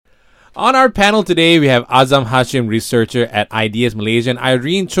On our panel today, we have Azam Hashim, researcher at Ideas Malaysia, and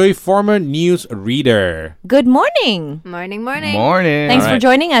Irene Choi, former news reader. Good morning. Morning. Morning. Thanks for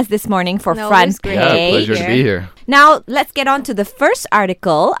joining us this morning for Front Page. Yeah, pleasure to be here. Now, let's get on to the first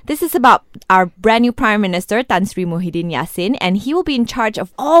article. This is about our brand new Prime Minister, Tan Sri Muhyiddin Yassin, and he will be in charge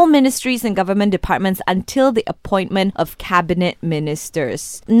of all ministries and government departments until the appointment of cabinet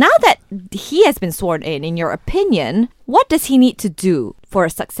ministers. Now that he has been sworn in your opinion, what does he need to do for a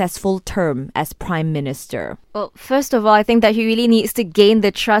successful term as Prime Minister? Well, first of all, I think that he really needs to gain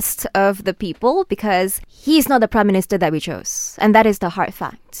the trust of the people because he's not the Prime Minister that we chose. And that is the hard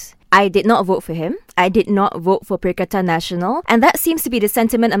fact. I did not vote for him. I did not vote for Perikatan Nasional. And that seems to be the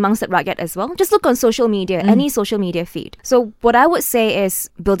sentiment amongst the rakyat as well. Just look on social media, any social media feed. So what I would say is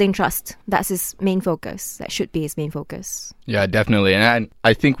building trust. That's his main focus. That should be his main focus. Yeah, definitely. And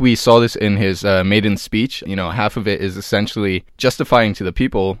I think we saw this in his maiden speech. You know, half of it is essentially justifying to the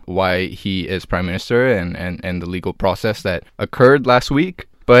people why he is Prime Minister and the legal process that occurred last week.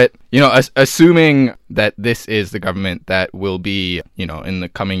 But, you know, assuming that this is the government that will be, you know, in the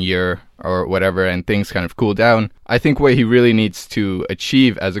coming year or whatever, and things kind of cool down, I think what he really needs to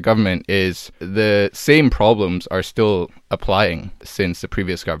achieve as a government is the same problems are still applying since the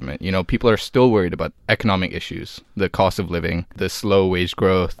previous government. You know, people are still worried about economic issues, the cost of living, the slow wage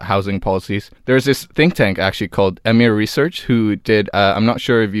growth, housing policies. There's this think tank actually called Emir Research who did, I'm not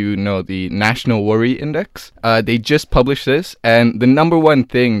sure if you know, the National Worry Index. They just published this, and the number one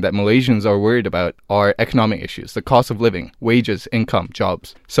thing that Malaysians are worried about are economic issues, the cost of living, wages, income,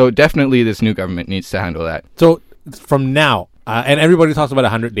 jobs. So definitely this new government needs to handle that. So from now, and everybody talks about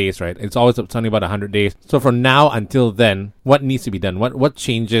 100 days, right? It's always something about 100 days. So from now until then, what needs to be done? What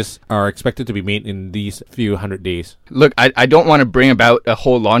changes are expected to be made in these few 100 days? Look, I don't want to bring about a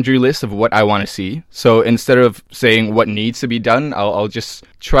whole laundry list of what I want to see. So instead of saying what needs to be done, I'll just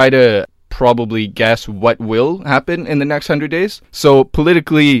try to probably guess what will happen in the next 100 days. So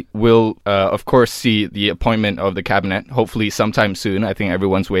politically, we'll, of course, see the appointment of the cabinet, hopefully sometime soon. I think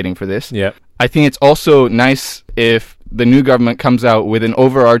everyone's waiting for this. Yeah. I think it's also nice if the new government comes out with an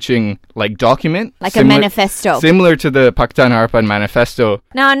overarching document, like a manifesto, similar to the Pakatan Harapan manifesto.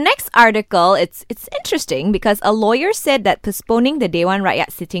 Now, next article, it's interesting because a lawyer said that postponing the Dewan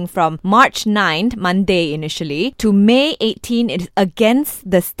Rakyat sitting from March 9th, Monday initially, to May 18 is against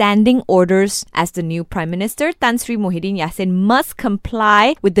the standing orders as the new Prime Minister. Tan Sri Muhyiddin Yassin must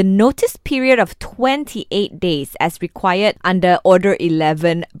comply with the notice period of 28 days as required under Order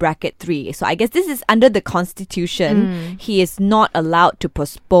 11(3). So I guess this is under the Constitution. He is not allowed to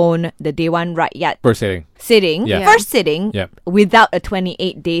postpone the Dewan Rakyat First sitting. First sitting, Yeah. without a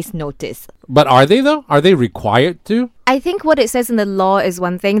 28 days notice. But are they though? Are they required to? I think what it says in the law is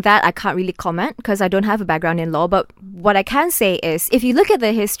one thing that I can't really comment because I don't have a background in law. But what I can say is, if you look at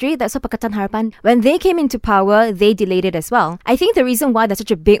the history, that's what Pakatan Harapan, when they came into power, they delayed it as well. I think the reason why there's such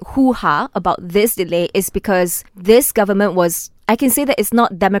a big hoo-ha about this delay is because this government was, I can say that it's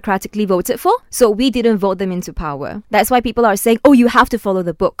not democratically voted for, so we didn't vote them into power. That's why people are saying, oh, you have to follow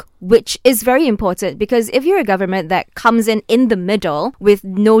the book, which is very important because if you're a government that comes in the middle with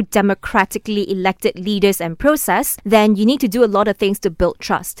no democratically elected leaders and process, then you need to do a lot of things to build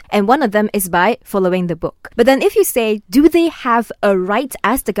trust. And one of them is by following the book. But then if you say, do they have a right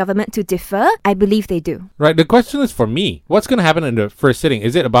as the government to defer? I believe they do. Right. The question is for me, what's going to happen in the first sitting?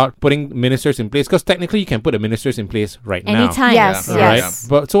 Is it about putting ministers in place? Because technically you can put the ministers in place right now. Anytime. Yes, Right? yes.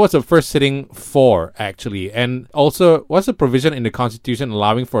 But so what's the first sitting for, actually? And also, what's the provision in the Constitution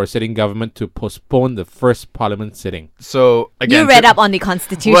allowing for a sitting government to postpone the first parliament sitting? So, again... You read up on the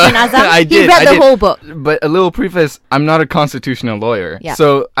Constitution, Well, Azam? I He did. read the whole book. But a little preface, I'm not a constitutional lawyer. Yeah.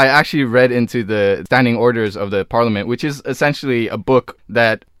 So I actually read into the standing orders of the parliament, which is essentially a book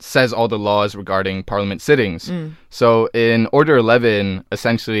that says all the laws regarding parliament sittings. So in Order 11,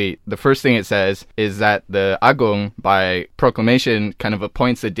 essentially, the first thing it says is that the Agong, by proclamation, kind of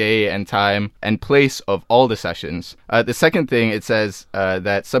appoints the day and time and place of all the sessions. The second thing it says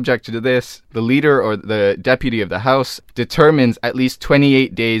that subject to this, the leader or the deputy of the House determines at least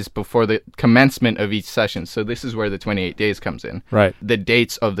 28 days before the commencement of each session. So this is where the 28 days comes in. Right. The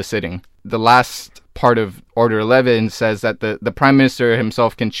dates of the sitting. The last part of Order 11 says that the Prime Minister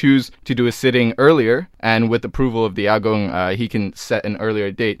himself can choose to do a sitting earlier, and with approval of the Agong, he can set an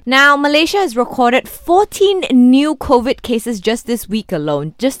earlier date. Now, Malaysia has recorded 14 new COVID cases just this week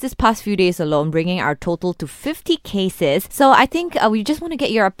alone, just this past few days alone, bringing our total to 50 cases. So I think we just want to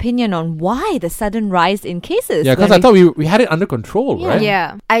get your opinion on why the sudden rise in cases. Yeah, because I thought we had it under control, right?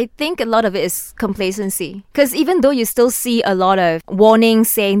 Yeah. I think a lot of it is complacency. Because even though you still see a lot of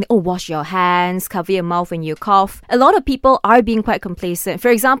warnings saying, oh, wash your hands, cover your mouth when when you cough. A lot of people are being quite complacent.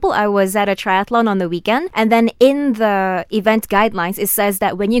 For example, I was at a triathlon on the weekend, and then in the event guidelines, it says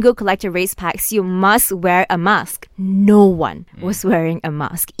that when you go collect your race packs, you must wear a mask. No one was wearing a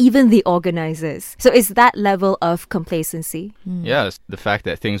mask, even the organizers. So it's that level of complacency. Yes, the fact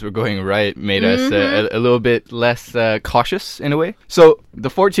that things were going right made us a little bit less cautious in a way. So the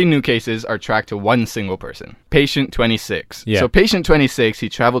 14 new cases are tracked to one single person, patient 26. Yeah. So patient 26, he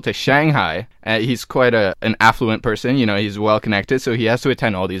traveled to Shanghai. He's quite an affluent person, he's well connected, so he has to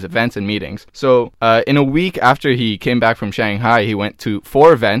attend all these events and meetings. So in a week after he came back from Shanghai, he went to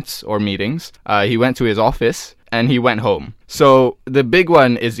 4 events or meetings. He went to his office and he went home. So the big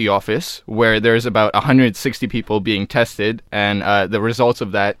one is the office, where there's about 160 people being tested, and the results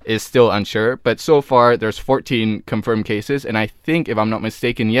of that is still unsure. But so far, there's 14 confirmed cases, and I think, if I'm not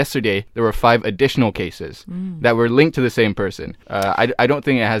mistaken, yesterday there were 5 additional cases that were linked to the same person. I don't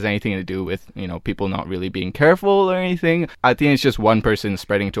think it has anything to do with people not really being careful or anything. I think it's just one person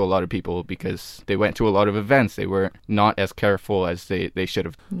spreading to a lot of people because they went to a lot of events. They were not as careful as they should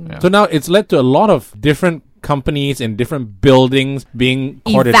have. Yeah. So now it's led to a lot of different companies in different buildings being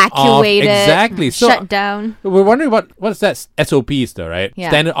cordoned Evacuated, off. Exactly. So Shut down. we're wondering what's that SOPs though, right? Yeah.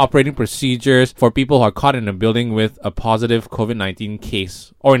 Standard operating procedures for people who are caught in a building with a positive COVID-19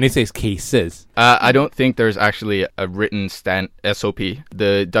 case, or in this case, cases. I don't think there's actually a written SOP.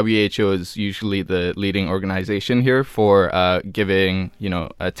 The WHO is usually the leading organization here for giving,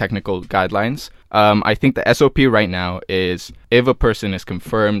 technical guidelines. I think the SOP right now is if a person is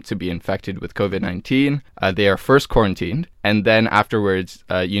confirmed to be infected with COVID-19, they are first quarantined, and then afterwards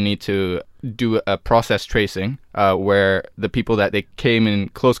you need to do a process tracing where the people that they came in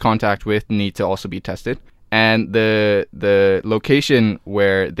close contact with need to also be tested. And the location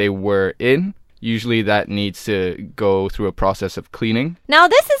where they were in, usually that needs to go through a process of cleaning. Now,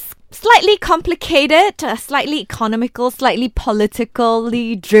 this is slightly complicated, slightly economical, slightly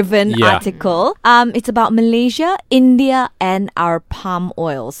politically driven article. It's about Malaysia, India, and our palm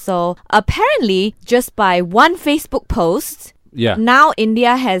oil. So apparently, just by one Facebook post, now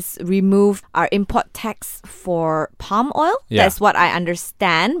India has removed our import tax for palm oil. Yeah. That's what I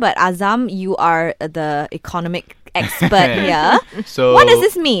understand. But Azam, you are the economic expert here. So what does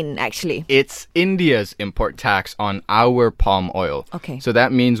this mean, actually? It's India's import tax on our palm oil. Okay. So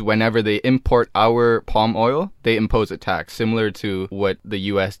that means whenever they import our palm oil, they impose a tax, similar to what the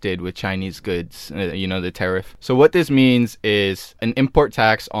US did with Chinese goods, the tariff. So what this means is an import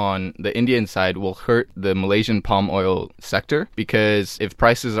tax on the Indian side will hurt the Malaysian palm oil sector, because if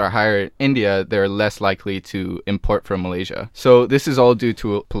prices are higher in India, they're less likely to import from Malaysia. So this is all due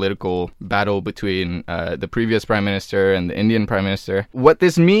to a political battle between the previous Prime Minister and the Indian Prime Minister. What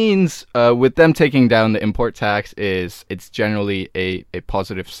this means with them taking down the import tax is it's generally a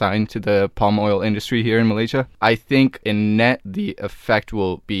positive sign to the palm oil industry here in Malaysia. I think in net the effect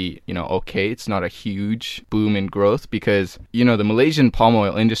will be, okay. It's not a huge boom in growth because, the Malaysian palm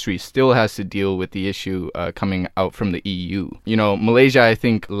oil industry still has to deal with the issue coming out from the EU. Malaysia, I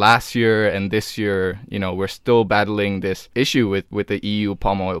think last year and this year, we're still battling this issue with the EU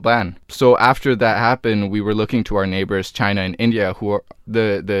palm oil ban. So after that happened, we were looking to our neighbors, China and India, who are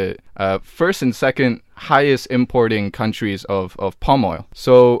the first and second highest importing countries of palm oil.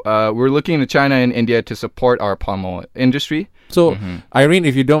 So we're looking to China and India to support our palm oil industry. So, Irene,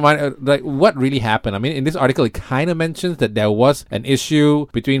 if you don't mind, what really happened? I mean, in this article, it kind of mentions that there was an issue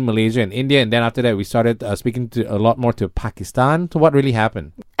between Malaysia and India, and then after that, we started speaking a lot more to Pakistan. So, what really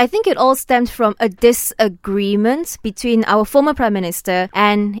happened? I think it all stemmed from a disagreement between our former Prime Minister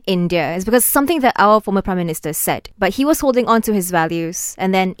and India. It's because something that our former Prime Minister said, but he was holding on to his values,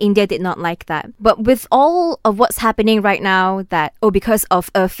 and then India did not like that. But with all of what's happening right now, because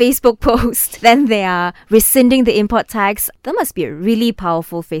of a Facebook post, then they are rescinding the import tax, that must be a really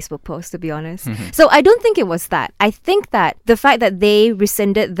powerful Facebook post, to be honest. So I don't think it was that. I think that the fact that they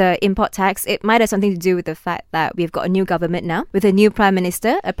rescinded the import tax, it might have something to do with the fact that we've got a new government now, with a new Prime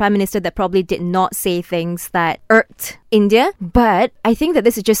Minister, a Prime Minister that probably did not say things that irked India. But I think that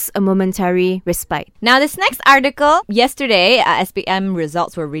this is just a momentary respite. Now, this next article, yesterday, SPM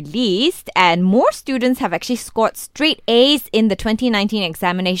results were released, and more students have actually scored straight A's in the 2019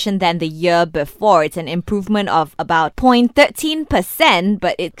 examination than the year before. It's an improvement of about 0.13%,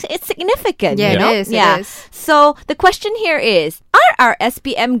 but it's significant. Yeah, you know? it is. It is. So the question here is, are our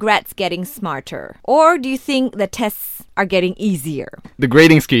SPM grads getting smarter? Or do you think the tests are getting easier? The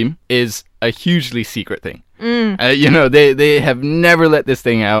grading scheme is a hugely secret thing. They have never let this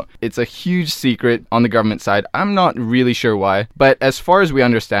thing out. It's a huge secret on the government side. I'm not really sure why, but as far as we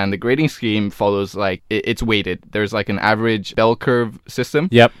understand, the grading scheme follows like it's weighted. There's like an average bell curve system.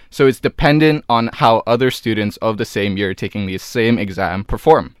 Yep. So it's dependent on how other students of the same year taking the same exam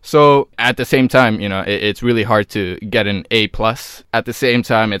perform. So at the same time, it's really hard to get an A+. At the same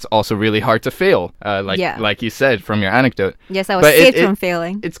time, it's also really hard to fail, like you said from your anecdote. Yes, I was saved from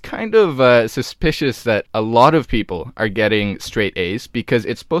failing. It's kind of suspicious that a lot of people are getting straight A's because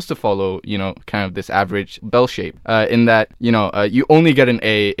it's supposed to follow, kind of this average bell shape in that, you only get an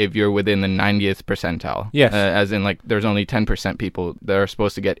A if you're within the 90th percentile. Yes. As in, like, there's only 10% people that are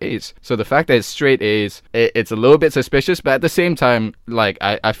supposed to get A's. So the fact that it's straight A's, it's a little bit suspicious, but at the same time, like,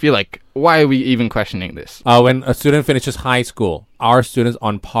 I feel like, why are we even questioning this? When a student finishes high school, are students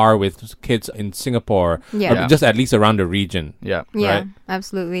on par with kids in Singapore? Yeah. Or just at least around the region? Yeah. Yeah, Right.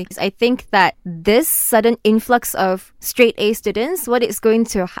 absolutely. I think that this sudden influx of straight A students, what's going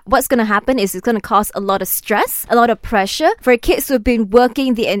to happen is it's going to cause a lot of stress, a lot of pressure for kids who've been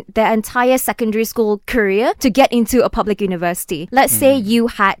working their entire secondary school career to get into a public university. Let's say you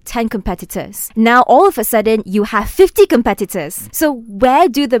had 10 competitors. Now, all of a sudden, you have 50 competitors. So where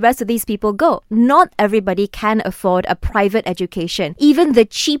do the rest of these people go? Not everybody can afford a private education. Even the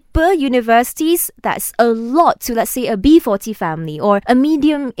cheaper universities, that's a lot to, let's say, a B40 family or a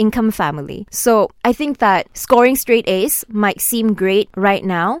medium income family. So I think that scoring straight A's might seem great right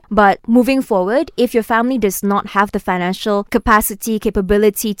now, but moving forward, if your family does not have the financial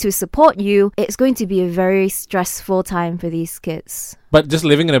capability to support you, it's going to be a very stressful time for these kids. But just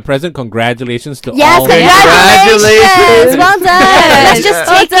living in the present, congratulations to Yes, all. congratulations! Well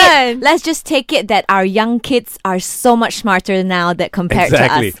done! Let's just take it that our young kids are so much smarter now that compared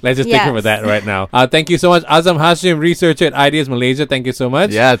Exactly. to us. Let's just take it for Yes. that right now. Thank you so much, Azam Hashim, researcher at Ideas Malaysia. Thank you so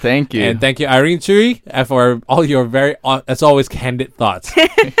much. Yeah, thank you. And thank you, Irene Chui, for all your very, as always, candid thoughts.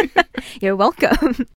 You're welcome.